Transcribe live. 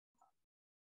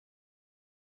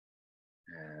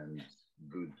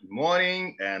Good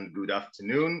morning and good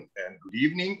afternoon and good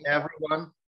evening,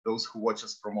 everyone, those who watch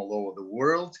us from all over the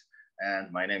world. And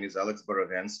my name is Alex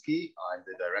Borovensky. I'm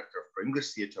the director for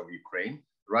English Theatre of Ukraine,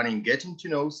 running Getting to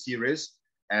Know series.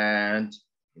 And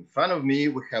in front of me,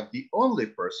 we have the only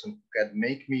person who can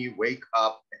make me wake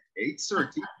up at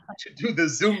 8:30 to do the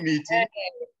Zoom meeting,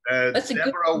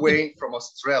 Deborah Wayne from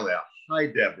Australia. Hi,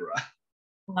 Deborah.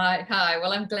 Hi.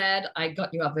 Well, I'm glad I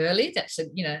got you up early. That's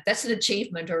an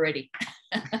achievement already.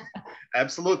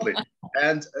 Absolutely.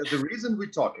 And the reason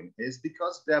we're talking is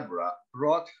because Deborah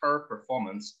brought her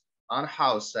performance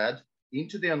Unhoused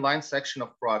into the online section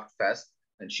of PRO.ACT Fest,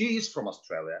 and she is from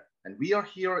Australia, and we are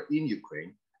here in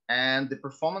Ukraine, and the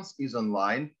performance is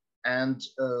online, and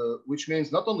which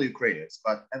means not only Ukrainians,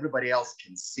 but everybody else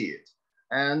can see it.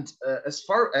 And as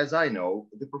far as I know,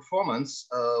 the performance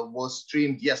was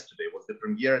streamed yesterday, was the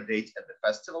premiere date at the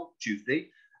festival, Tuesday,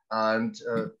 and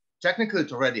technically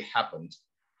it already happened.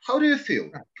 How do you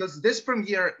feel? Because this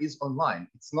premiere is online.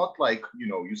 It's not like,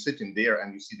 you sit in there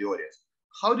and you see the audience.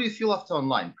 How do you feel after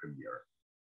online premiere?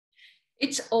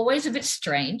 It's always a bit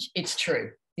strange. It's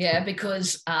true. Yeah,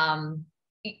 because,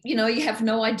 you have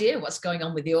no idea what's going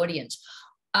on with the audience.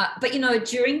 But,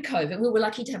 during COVID, we were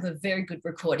lucky to have a very good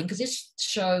recording because this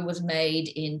show was made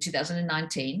in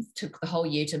 2019, took the whole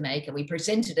year to make, and we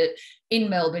presented it in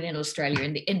Melbourne in Australia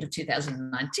in the end of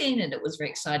 2019, and it was very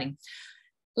exciting.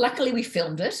 Luckily, we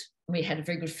filmed it. We had a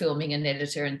very good filming and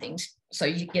editor and things, so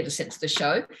you get a sense of the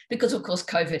show because, of course,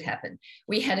 COVID happened.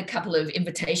 We had a couple of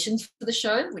invitations for the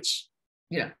show, which,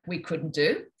 we couldn't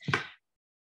do.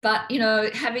 But,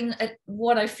 having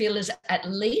what I feel is at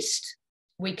least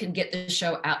we can get the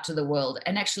show out to the world.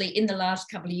 And actually, in the last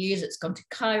couple of years, it's gone to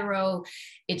Cairo,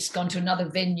 it's gone to another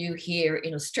venue here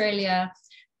in Australia,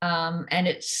 and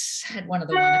it's had one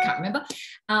other one, I can't remember.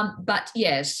 But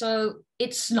yeah, so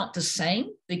it's not the same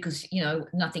because,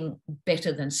 nothing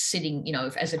better than sitting,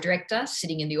 as a director,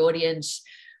 sitting in the audience,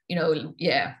 you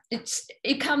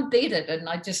can't beat it. And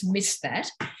I just miss that.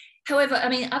 However,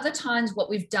 other times what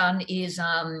we've done is,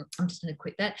 I'm just going to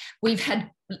quit that. We've had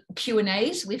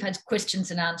Q&As, we've had questions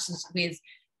and answers with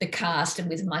the cast and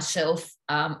with myself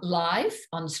live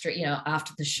on the street,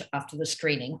 after the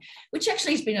screening, which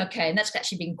actually has been okay. And that's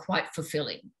actually been quite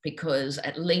fulfilling because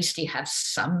at least you have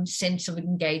some sense of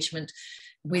engagement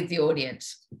with the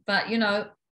audience. But,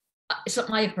 it's not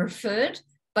my preferred,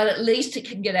 but at least it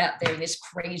can get out there in this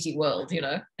crazy world,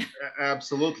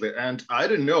 Absolutely. And I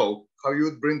don't know how you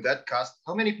would bring that cast.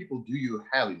 How many people do you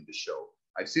have in the show?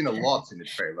 I've seen a lot in the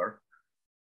trailer.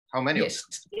 How many? Yes.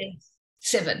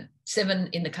 Seven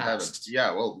in the cast. 7.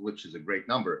 Yeah, well, which is a great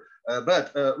number.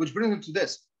 But which brings me to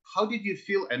this. How did you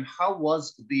feel and how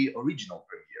was the original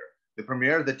premiere? The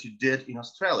premiere that you did in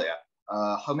Australia?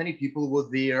 How many people were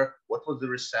there? What was the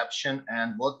reception?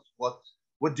 And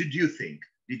what did you think?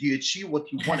 Did you achieve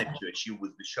what you wanted to achieve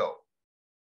with the show?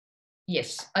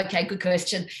 Yes. Okay, good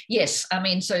question. Yes.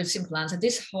 So simple answer.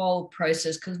 This whole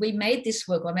process, because I made this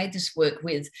work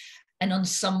with an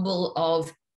ensemble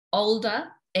of older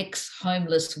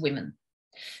ex-homeless women.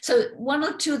 So one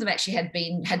or two of them actually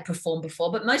had performed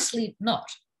before, but mostly not.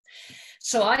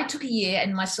 So I took a year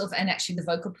and myself and actually the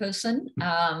vocal person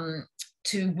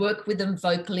to work with them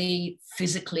vocally,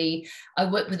 physically. I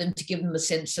work with them to give them a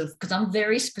sense of, because I'm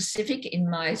very specific in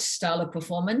my style of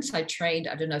performance. I trained,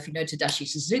 I don't know if you know Tadashi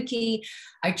Suzuki.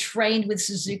 I trained with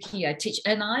Suzuki, I teach,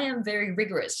 and I am very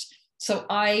rigorous. So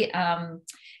I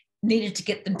needed to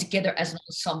get them together as an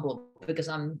ensemble because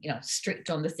I'm,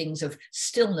 strict on the things of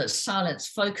stillness, silence,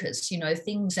 focus,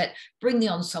 things that bring the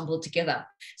ensemble together.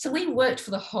 So we worked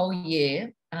for the whole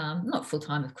year, not full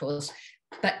time, of course,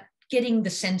 but getting the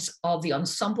sense of the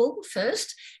ensemble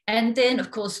first, and then, of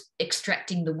course,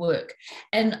 extracting the work.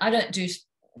 And I don't do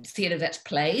theatre that's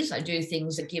plays. I do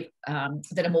things that give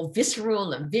that are more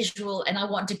visceral and visual, and I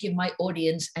want to give my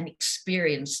audience an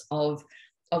experience of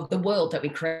the world that we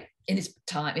create in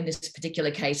this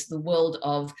particular case, the world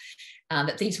of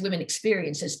that these women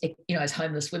experience as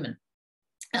homeless women.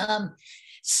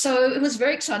 So it was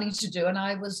very exciting to do, and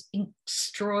I was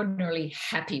extraordinarily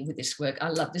happy with this work. I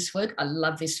love this work. I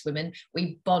love these women.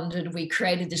 We bonded. We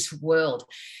created this world,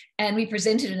 and we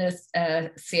presented in a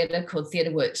theatre called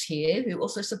Theatre Works here, who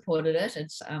also supported it.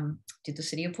 It's did the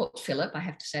City of Port Phillip. I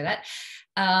have to say that.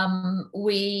 I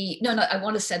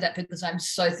want to say that because I'm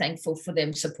so thankful for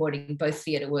them supporting both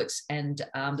Theatre Works and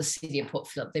the City of Port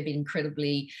Phillip. They've been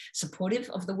incredibly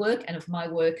supportive of the work and of my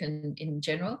work and in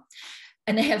general.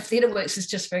 And they have Theatre Works is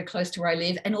just very close to where I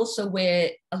live, and also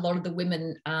where a lot of the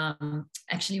women,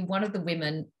 actually one of the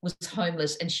women was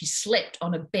homeless and she slept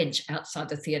on a bench outside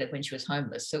the theatre when she was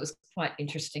homeless. So it was quite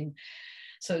interesting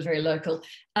So it was very local.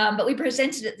 But we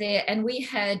presented it there and we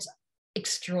had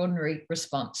extraordinary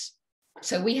response.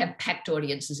 So we had packed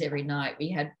audiences every night. We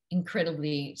had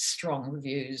incredibly strong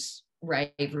reviews,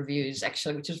 rave reviews,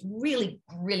 actually, which was really,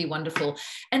 really wonderful.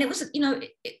 And it was, you know,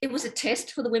 it was a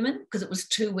test for the women because it was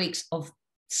 2 weeks of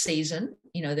season.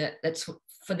 You know, that's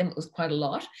for them, it was quite a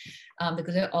lot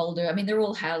because they're older. I mean, they're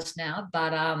all housed now,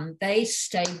 but they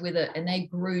stayed with it and they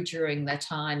grew during that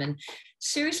time. And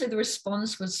seriously, the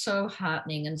response was so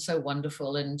heartening and so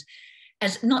wonderful. And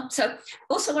as not so,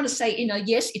 also want to say, you know,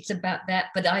 yes, it's about that,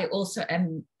 but I also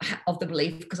am of the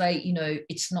belief because you know,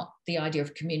 it's not the idea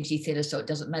of community theatre, so it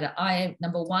doesn't matter.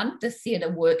 Number one, the theatre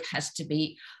work has to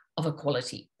be of a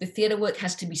quality. The theatre work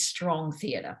has to be strong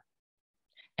theatre.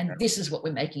 And this is what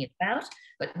we're making it about.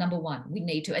 But number one, we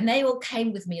need to. And they all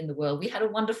came with me in the world. We had a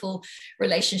wonderful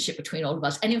relationship between all of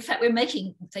us. And in fact, we're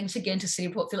making, thanks again to City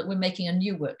of Port Phillip, we're making a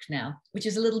new work now, which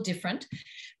is a little different.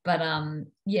 But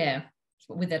yeah,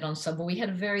 with that ensemble, we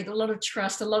had a lot of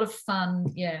trust, a lot of fun.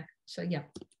 Yeah. So yeah.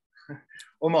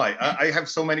 Oh my, I have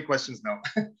so many questions now.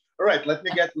 All right, let me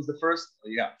get with the first.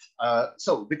 Yeah.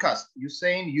 So because you're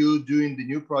saying you doing the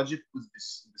new project with the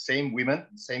same women,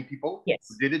 the same people. Yes.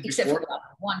 Who did it except before? For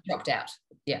one dropped out.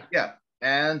 Yeah. Yeah.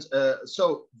 And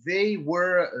so they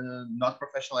were not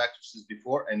professional actresses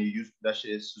before, and you used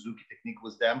Tadashi Suzuki technique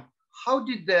with them. How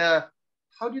did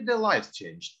their lives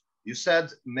change? You said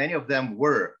many of them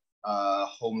were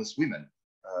homeless women.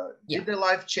 Did their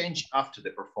life change after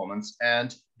the performance? And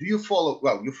do you follow?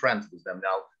 Well, you're friends with them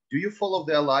now. Do you follow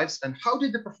their lives? And how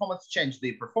did the performance change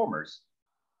the performers?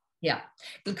 Yeah,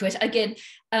 good question. Again,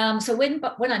 so when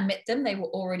I met them, they were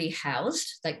already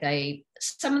housed. Like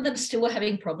some of them still were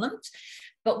having problems.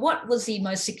 But what was the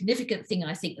most significant thing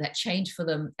I think that changed for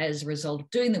them as a result of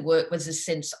doing the work was a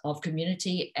sense of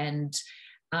community and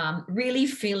really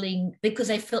feeling, because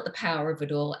they felt the power of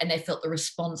it all and they felt the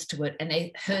response to it and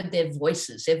they heard their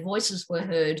voices. Their voices were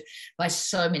heard by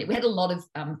so many. We had a lot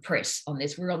of press on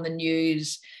this. We were on the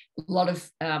news, a lot of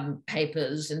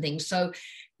papers and things. So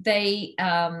they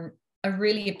are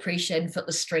really appreciated and felt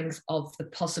the strength of the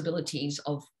possibilities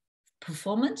of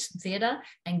performance, theatre,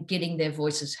 and getting their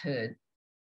voices heard.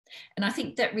 And I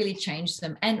think that really changed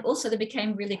them. And also they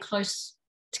became really close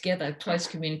together, close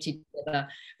community together,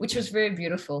 which was very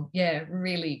beautiful. Yeah,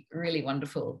 really, really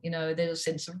wonderful. You know, there's a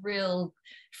sense of real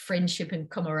friendship and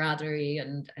camaraderie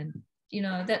and you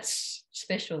know, that's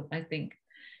special, I think.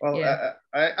 Well, yeah.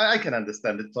 I can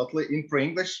understand it totally. In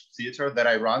pro-English theater that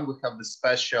I run, we have this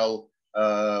special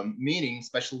meaning,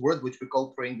 special word, which we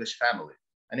call pro-English family.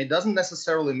 And it doesn't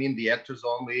necessarily mean the actors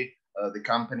only, the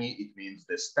company, it means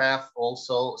the staff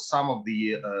also, some of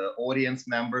the audience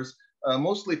members,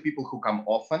 mostly people who come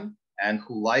often and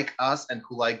who like us and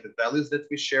who like the values that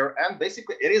we share. And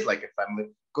basically it is like a family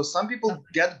because some people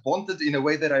get bonded in a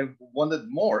way that I wanted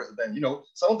more than, you know,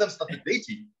 some of them started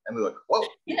dating and we're like, whoa,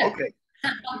 yeah. Okay.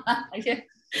 Yeah.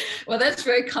 Well, that's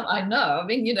very common. I know. I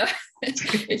mean, you know,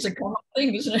 it's a common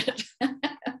thing, isn't it?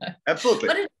 Absolutely.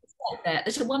 But it's like that.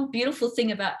 It's one beautiful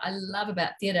thing I love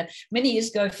about theatre. Many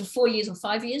years ago, for 4 years or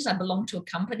 5 years, I belonged to a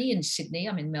company in Sydney.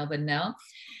 I'm in Melbourne now.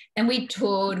 And we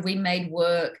toured, we made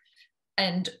work,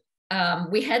 and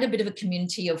we had a bit of a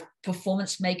community of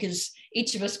performance makers.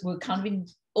 Each of us were kind of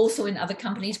also in other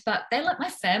companies, but they're like my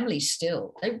family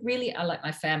still. They really are like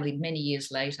my family many years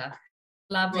later.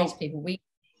 Love these people.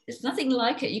 There's nothing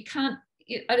like it. You can't,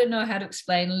 I don't know how to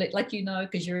explain, like, you know,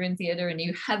 because you're in theatre and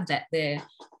you have that there,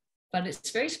 but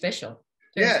it's very special.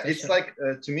 Very special. It's like,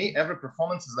 to me, every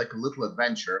performance is like a little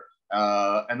adventure.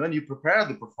 And when you prepare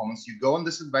the performance, you go on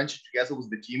this adventure together with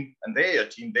the team, and they are your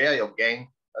team, they are your gang.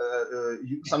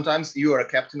 Sometimes you are a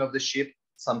captain of the ship,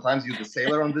 sometimes you're the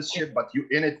sailor on this ship, but you're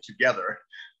in it together.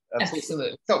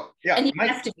 Absolutely. So, yeah. And you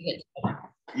have to be it.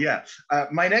 Yeah.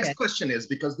 My next question is,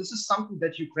 because this is something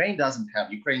that Ukraine doesn't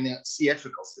have, Ukrainian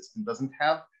theatrical system doesn't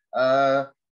have.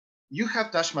 You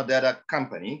have Tashmadada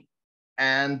Company.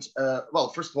 And, well,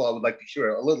 first of all, I would like to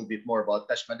hear a little bit more about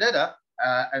Tashmadada.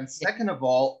 And second of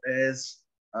all is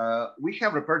we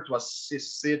have referred to as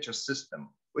theater system,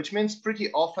 which means pretty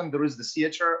often there is the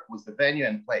theater with the venue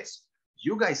and place.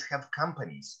 You guys have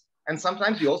companies, and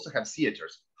sometimes you also have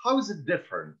theaters. How is it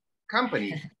different,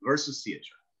 company versus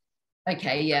theater?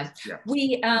 Okay, yeah.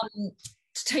 We,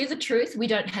 to tell you the truth, we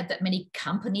don't have that many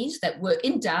companies that work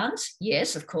in dance.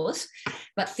 Yes, of course,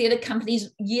 but theatre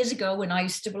companies. Years ago, when I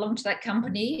used to belong to that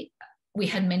company, we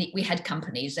had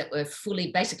companies that were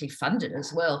fully basically funded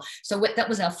as well. So that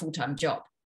was our full-time job,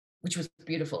 which was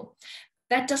beautiful.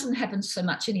 That doesn't happen so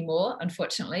much anymore,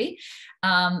 unfortunately.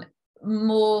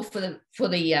 more for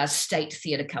the state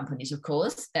theatre companies, of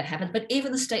course, that happens. But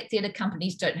even the state theatre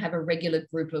companies don't have a regular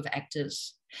group of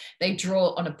actors. They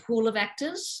draw on a pool of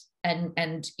actors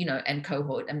and you know, and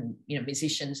cohort and, you know,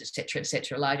 musicians, et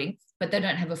cetera, lighting, but they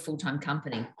don't have a full-time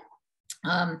company.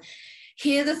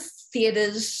 Here, the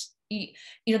theatres, you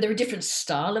know, there are different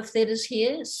style of theatres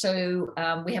here. So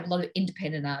we have a lot of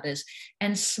independent artists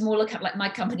and smaller, like my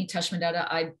company,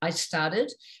 Tashmadada, I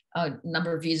started a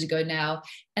number of years ago now.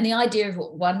 And the idea of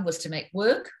one was to make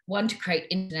work, one to create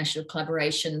international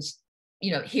collaborations,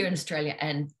 you know, here in Australia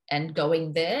and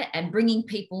going there and bringing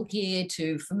people here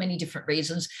to, for many different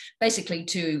reasons, basically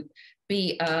to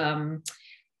be,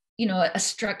 you know, a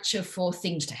structure for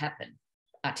things to happen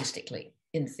artistically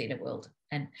in the theatre world.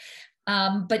 And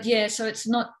but yeah, so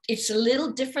it's a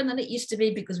little different than it used to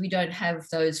be because we don't have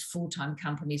those full-time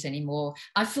companies anymore.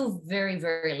 I feel very,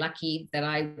 very lucky that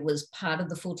I was part of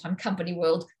the full-time company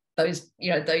world those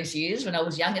years when I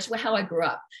was young. It's how I grew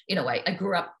up, in a way. I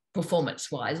grew up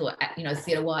performance-wise or, you know,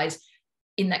 theatre-wise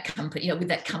in that company, you know, with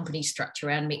that company structure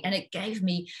around me. And it gave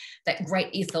me that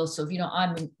great ethos of, you know,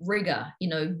 I'm a rigor, you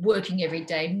know, working every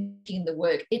day, making the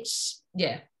work. It's,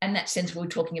 yeah. And that sense we were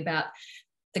talking about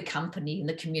the company and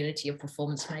the community of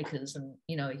performance makers, and,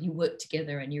 you know, you work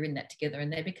together and you're in that together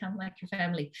and they become like your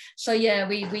family. So yeah,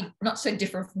 we not so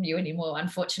different from you anymore,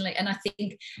 unfortunately. And I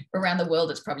think around the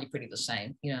world, it's probably pretty the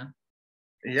same, you know.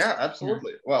 Yeah,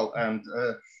 absolutely. Yeah. Well, and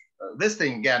this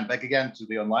thing back again to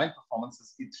the online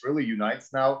performances, it really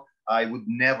unites now. I would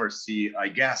never see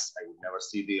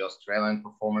the Australian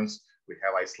performance. We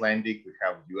have Icelandic, we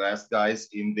have US guys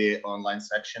in the online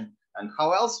section. And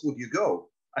how else would you go?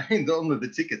 I mean, only the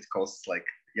ticket costs like,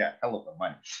 hell of a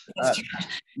money.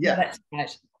 Yeah, that's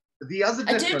right. The other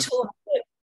difference. I do tour.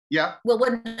 Yeah. Well,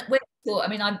 when I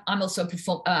mean, I'm also a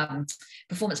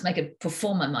performance maker,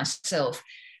 performer myself.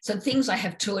 So things I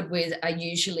have toured with are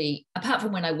usually, apart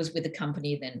from when I was with a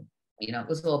company, then, you know, it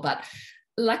was all, but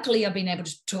luckily I've been able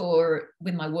to tour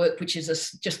with my work, which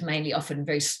is just mainly often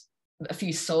a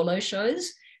few solo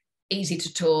shows. Easy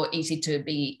to tour, easy to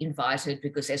be invited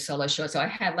because they're solo shows. So I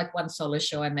have like one solo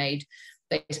show I made.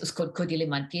 It was called Kodili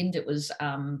Mankind. It was,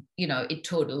 you know, it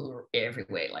toured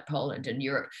everywhere, like Poland and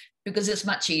Europe, because it's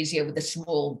much easier with the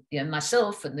small, you know,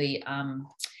 myself and the,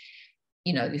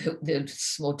 you know, the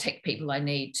small tech people I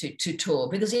need to tour,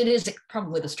 because it is a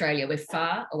problem with Australia. We're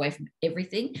far away from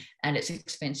everything and it's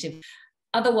expensive.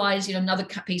 Otherwise, you know, another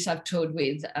piece I've toured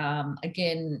with,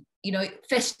 again, you know,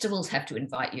 festivals have to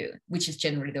invite you, which is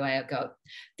generally the way I go.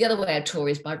 The other way I tour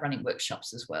is by running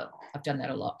workshops as well. I've done that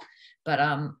a lot. But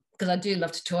because I do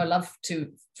love to tour, I love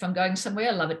to, if I'm going somewhere,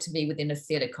 I love it to be within a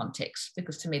theatre context,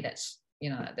 because to me that's,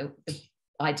 you know, the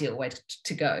ideal way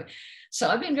to go. So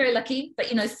I've been very lucky, but,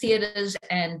 you know, theatres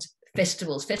and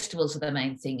festivals are the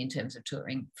main thing in terms of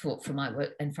touring for my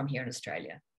work and from here in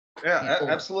Australia. Yeah,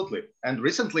 absolutely. And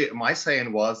recently my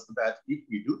saying was that if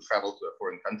we do travel to a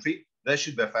foreign country, there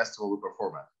should be a festival we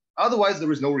perform at. Otherwise,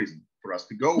 there is no reason for us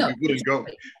to go. No, we wouldn't go.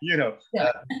 You know.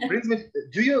 Yeah.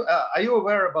 Are you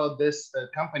aware about this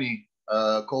company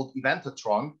called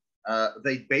Eventatron?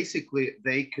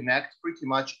 They connect pretty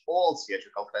much all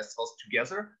theatrical festivals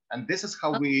together, and this is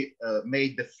how we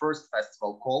made the first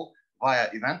festival call via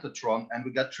Eventatron, and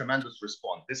we got tremendous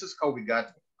response. This is how we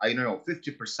got, I don't know,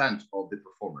 50% of the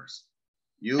performers.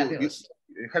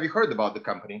 Have you heard about the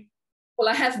company? Well,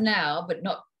 I have now, but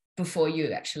not before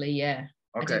you, actually. Yeah.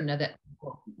 Okay. I didn't know that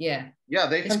before. Yeah. Yeah,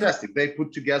 they're fantastic. They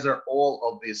put together all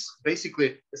of this.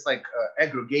 Basically, it's like an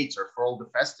aggregator for all the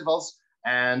festivals,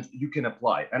 and you can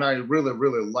apply. And I really,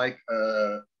 really like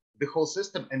the whole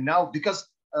system. And now, because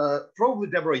probably,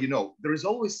 Deborah, you know, there is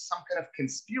always some kind of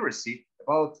conspiracy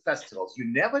about festivals. You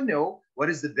never know what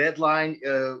is the deadline,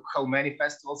 how many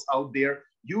festivals out there.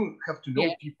 You have to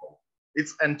know people.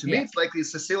 To me, it's like the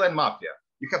Sicilian mafia.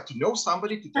 You have to know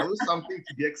somebody to tell you something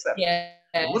to be accepted.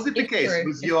 Was it the case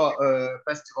with your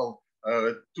festival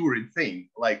touring thing?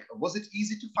 Like, was it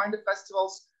easy to find the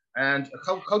festivals? And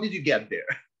how did you get there?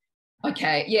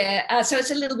 Okay, yeah. So it's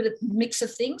a little bit of a mix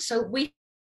of things. So we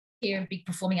here in big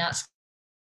performing arts,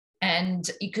 and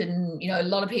you can, you know, a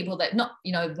lot of people that not,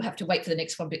 you know, have to wait for the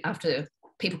next one after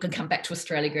people can come back to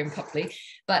Australia again properly.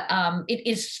 But it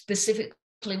is specifically,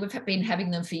 we've been having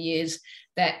them for years,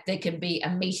 that there can be a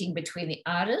meeting between the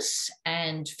artists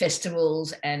and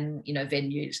festivals and, you know,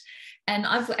 venues. And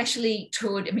I've actually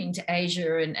toured, I mean, to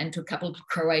Asia and to a couple of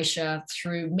Croatia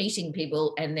through meeting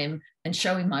people and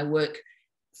showing my work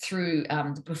through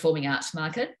the performing arts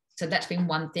market. So that's been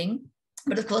one thing.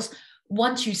 But of course,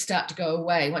 once you start to go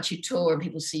away, once you tour and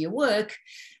people see your work,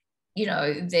 you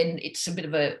know, then it's a bit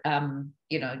of a,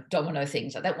 domino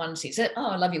things like that. One sees it, oh,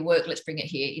 I love your work, let's bring it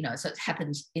here, so it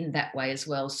happens in that way as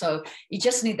well. So you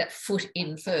just need that foot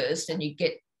in first, and you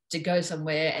get to go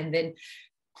somewhere, and then,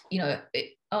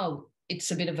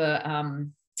 it's a bit of a,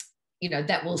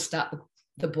 that will start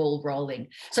the ball rolling.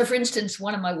 So for instance,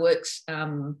 one of my works,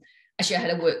 actually, I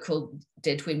had a work called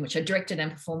Dead Twin, which I directed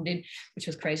and performed in, which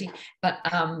was crazy. But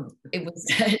it was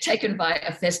taken by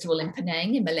a festival in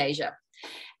Penang in Malaysia.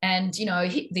 And,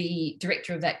 the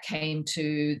director of that came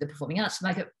to the Performing Arts,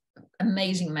 like an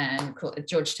amazing man called a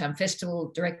Georgetown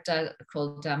Festival director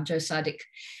called Joe Sardik.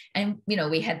 And,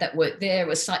 we had that work there. It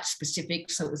was site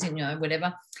specific, so it was,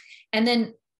 whatever. And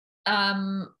then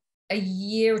a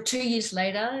year or 2 years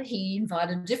later, he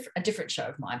invited a different show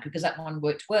of mine, because that one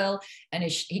worked well. And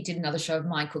he did another show of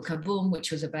mine called Kaboom, which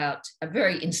was about a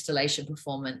very installation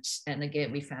performance. And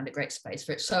again, we found a great space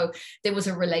for it. So there was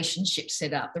a relationship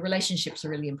set up. The relationships are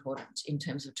really important in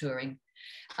terms of touring.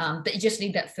 But you just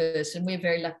need that first. And we're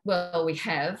very lucky. Well, we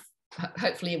have.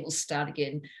 Hopefully it will start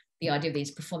again, the idea of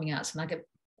these performing arts. And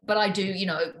but I do,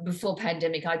 before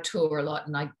pandemic, I tour a lot,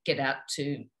 and I get out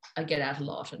a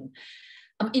lot. And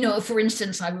for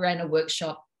instance, I ran a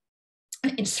workshop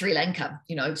in Sri Lanka,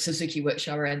 Suzuki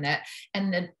workshop around that.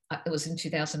 And then it was in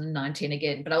 2019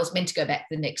 again, but I was meant to go back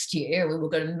the next year. We were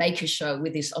going to make a show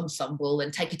with this ensemble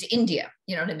and take it to India.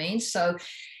 You know what I mean? So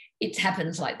it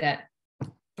happens like that.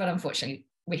 But unfortunately,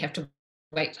 we have to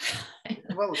wait.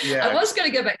 Well, yeah. I was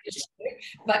going to go back this year,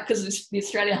 but because the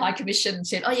Australia High Commission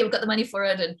said, oh, yeah, we've got the money for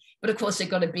it. But of course, they've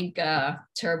got a big,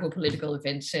 terrible political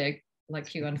event there,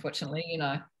 like you, unfortunately,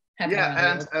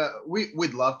 Yeah, and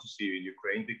we'd love to see you in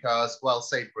Ukraine, because, well,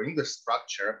 say for English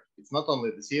structure, it's not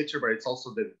only the theater, but it's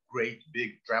also the great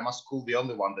big drama school, the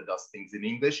only one that does things in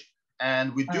English.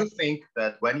 And we do think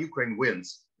that when Ukraine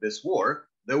wins this war,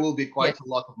 there will be quite a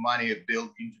lot of money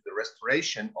built into the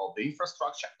restoration of the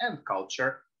infrastructure and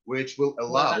culture, which will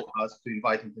allow us to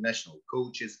invite international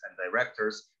coaches and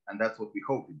directors. And that's what we're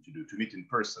hoping to do, to meet in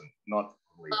person, not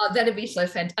only. Oh, that'd be so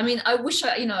fantastic. I mean, I wish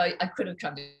I could have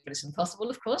come to it. It's impossible,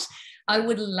 of course. I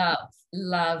would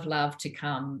love to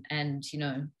come and,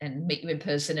 and meet you in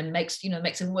person and make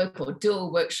some work or do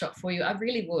a workshop for you. I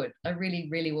really would. I really,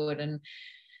 really would. And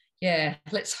yeah,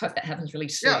 let's hope that happens really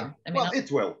soon. Yeah, I mean, it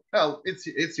will. Well,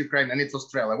 it's Ukraine and it's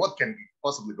Australia. What can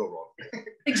possibly go wrong?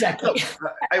 Exactly. So,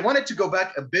 I wanted to go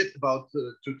back a bit about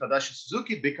to Tadashi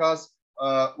Suzuki, because,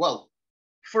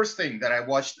 first thing that I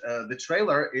watched the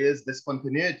trailer is the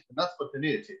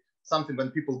spontaneity, something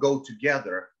when people go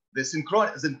together, the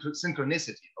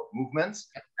synchronicity of movements,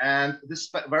 and this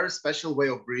very special way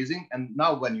of breathing. And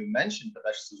now when you mentioned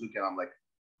Tadashi Suzuki, I'm like,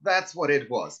 that's what it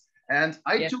was. And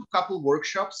I took a couple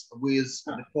workshops with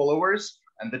the followers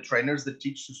and the trainers that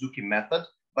teach Suzuki method,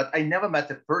 but I never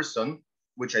met a person,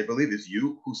 which I believe is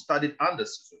you, who studied under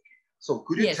Suzuki. So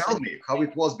could you tell me how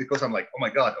it was? Because I'm like, oh my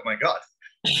God.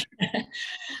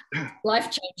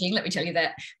 Life-changing, let me tell you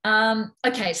that.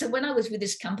 Okay, so when I was with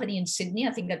this company in Sydney,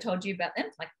 I think I told you about them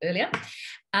like earlier,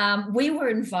 we were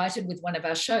invited with one of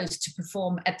our shows to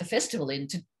perform at the festival in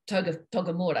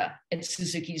Togamora at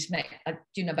Suzuki's. Do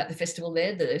you know about the festival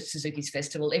there, the Suzuki's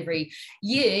festival? Every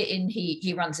year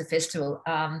he runs a festival,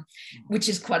 which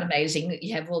is quite amazing.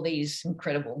 You have all these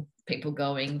incredible people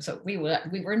going. So we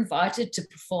were invited to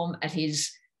perform at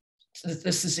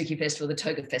the Suzuki Festival, the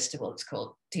Toga Festival, it's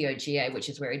called TOGA, which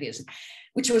is where it is,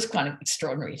 which was quite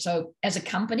extraordinary. So as a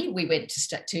company, we went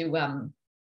to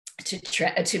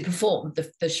perform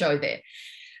the show there.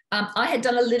 I had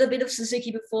done a little bit of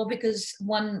Suzuki before, because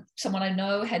someone I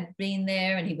know had been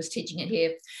there and he was teaching it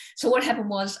here. So what happened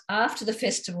was, after the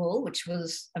festival, which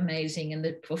was amazing, and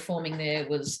the performing there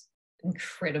was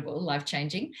incredible,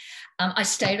 life-changing, I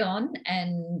stayed on,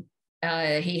 and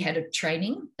he had a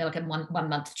training, like a one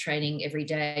month training every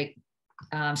day,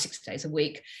 6 days a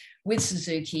week, with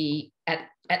Suzuki at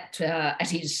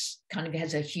his kind of,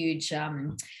 has a huge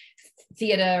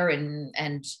theatre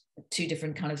and two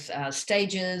different kind of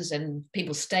stages, and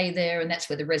people stay there, and that's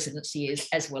where the residency is,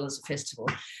 as well as the festival.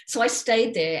 So I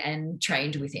stayed there and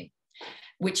trained with him,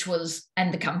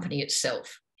 and the company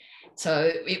itself.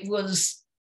 So it was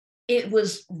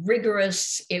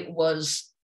rigorous, it was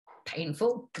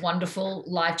painful, wonderful,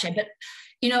 life-changing.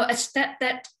 But it's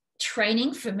that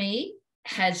training for me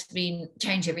has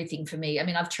changed everything for me. I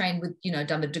mean, I've trained with,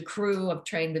 done the decrew, I've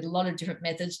trained with a lot of different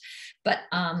methods, but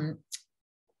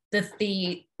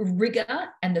the rigor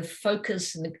and the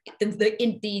focus and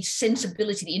the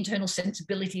sensibility, the internal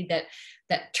sensibility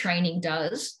that training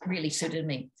does, really suited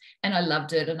me, and I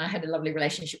loved it, and I had a lovely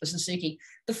relationship with Suzuki.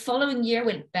 The following year I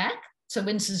went back. So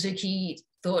when Suzuki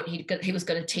thought he was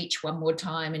going to teach one more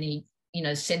time, and he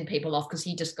send people off because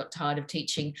he just got tired of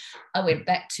teaching. I went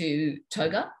back to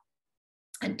Toga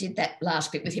and did that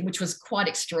last bit with him, which was quite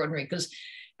extraordinary because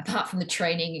apart from the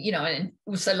training, and it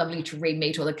was so lovely to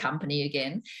re-meet all the company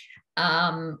again.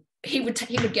 He would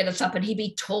get us up and he'd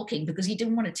be talking because he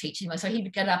didn't want to teach anymore. So he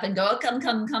would get up and go, oh,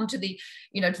 come to the,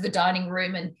 to the dining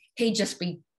room, and he'd just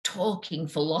be talking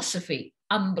philosophy,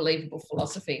 unbelievable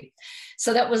philosophy.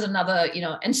 So that was another,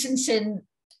 and since then,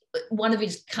 one of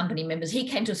his company members, he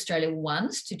came to Australia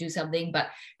once to do something, but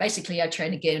basically I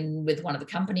trained again with one of the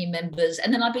company members,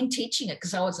 and then I've been teaching it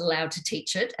because I was allowed to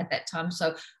teach it at that time.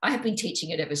 So I have been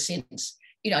teaching it ever since.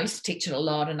 I used to teach it a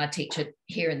lot, and I teach it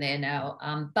here and there now.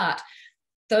 But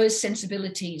those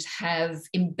sensibilities have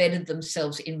embedded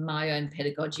themselves in my own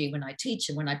pedagogy when I teach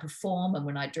and when I perform and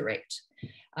when I direct.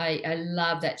 I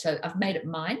love that. So I've made it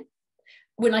mine.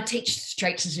 When I teach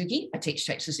straight Suzuki, I teach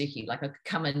straight Suzuki. Like I could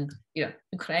come in,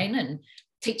 Ukraine and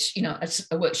teach,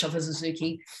 a workshop of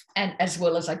Suzuki. And as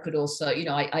well as I could also,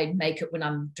 I make it when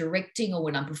I'm directing or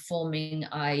when I'm performing,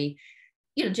 I,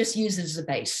 just use it as a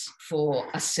base for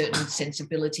a certain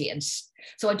sensibility. And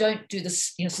so I don't do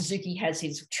this, Suzuki has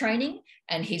his training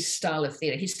and his style of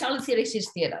theatre. His style of theatre is his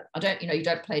theatre. I don't, you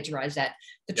don't plagiarize that.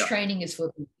 The training is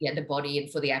for the body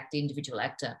and for the individual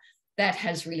actor. That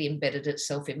has really embedded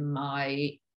itself in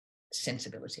my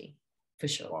sensibility, for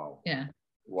sure. Wow. Yeah.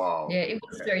 Wow. Yeah, it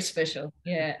was very special.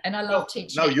 Yeah, and I love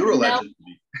teaching. Now you're a legend.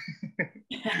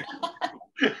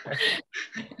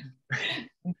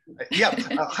 Yeah.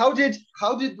 How did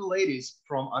the ladies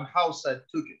from Unhoused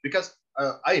took it? Because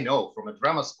I know from a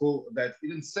drama school that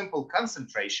even simple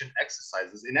concentration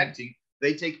exercises in acting,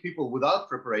 they take people without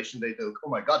preparation. They think, oh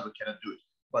my God, we cannot do it.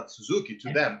 But Suzuki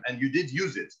to them, and you did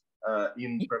use it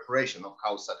in preparation of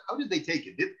house set. How did they take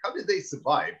it? How did they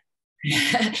survive?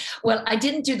 Well, I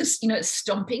didn't do this,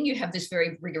 stomping. You have this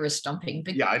very rigorous stomping.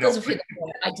 Yeah, I know.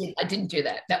 I didn't do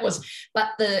that. That was, but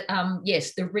the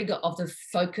the rigor of the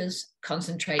focus,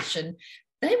 concentration.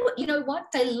 They were,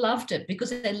 they loved it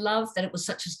because they loved that it was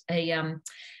such a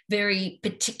very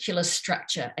particular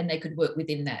structure, and they could work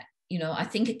within that. I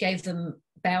think it gave them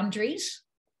boundaries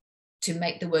to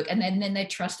make the work, and then they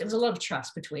trusted. There was a lot of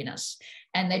trust between us,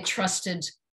 and they trusted.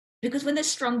 Because when there's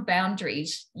strong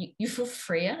boundaries, you feel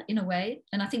freer in a way.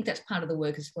 And I think that's part of the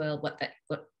work as well, what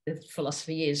the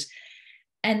philosophy is.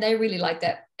 And they really like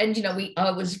that. And,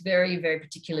 I was very, very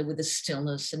particular with the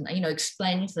stillness and,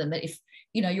 explaining to them that if,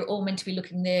 you're all meant to be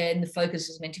looking there and the focus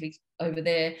is meant to be over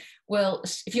there. Well,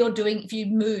 if you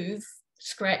move,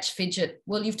 scratch, fidget,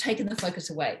 well, you've taken the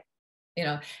focus away,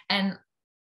 and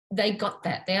they got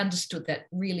that. They understood that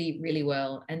really, really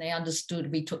well. And they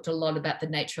understood, we talked a lot about the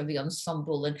nature of the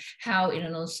ensemble and how in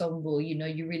an ensemble,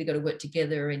 you really got to work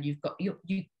together, and you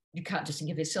can't just think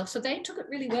of yourself. So they took it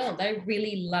really well. They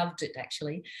really loved it,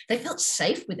 actually. They felt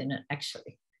safe within it,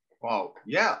 actually. Wow.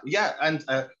 Yeah. And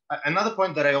another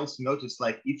point that I also noticed,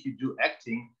 like if you do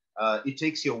acting, it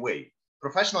takes you away.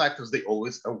 Professional actors, they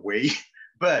always away.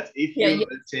 But if you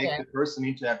take the person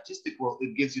into artistic world,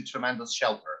 it gives you tremendous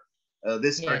shelter.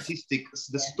 This artistic,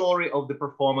 the story of the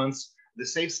performance, the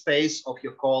safe space of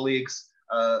your colleagues,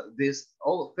 this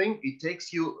whole thing, it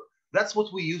takes you, that's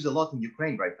what we use a lot in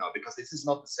Ukraine right now, because this is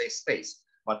not the safe space.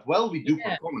 But while we do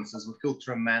performances, we feel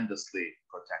tremendously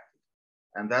protected.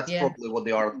 And that's probably what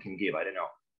the art can give. I don't know.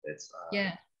 It's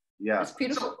it's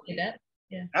beautiful.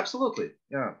 Absolutely.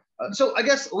 Yeah. So I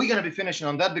guess we're going to be finishing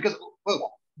on that because,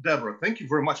 well, Deborah, thank you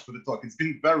very much for the talk. It's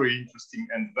been very interesting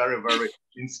and very, very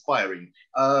inspiring.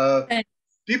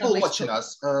 People watching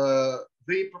us, the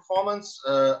performance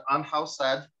Unhoused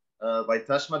by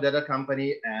Tashmadada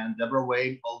Company and Deborah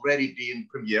Wayne already been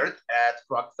premiered at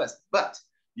PRO.ACT Fest, but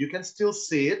you can still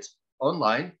see it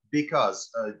online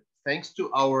because thanks to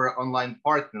our online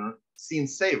partner, Scene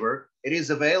Saver, it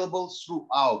is available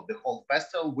throughout the whole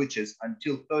festival, which is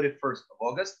until 31st of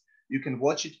August. You can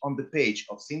watch it on the page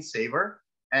of Scene Saver.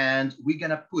 And we're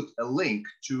gonna put a link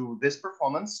to this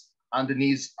performance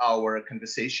underneath our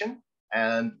conversation,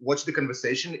 and watch the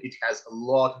conversation. It has a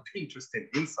lot of interesting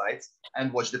insights,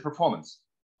 and watch the performance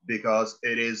because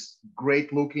it is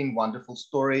great looking, wonderful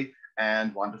story,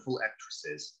 and wonderful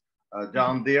actresses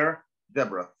down there.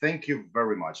 Deborah, thank you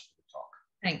very much for the talk.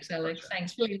 Thanks, Alex.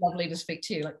 Thanks. Really lovely to speak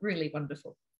to you. Like really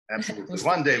wonderful. Absolutely.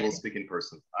 One day we'll speak in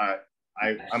person.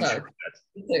 I'm sure of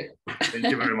that. Thank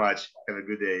you very much. Have a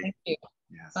good day. Thank you.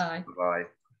 Yes. Bye. Bye.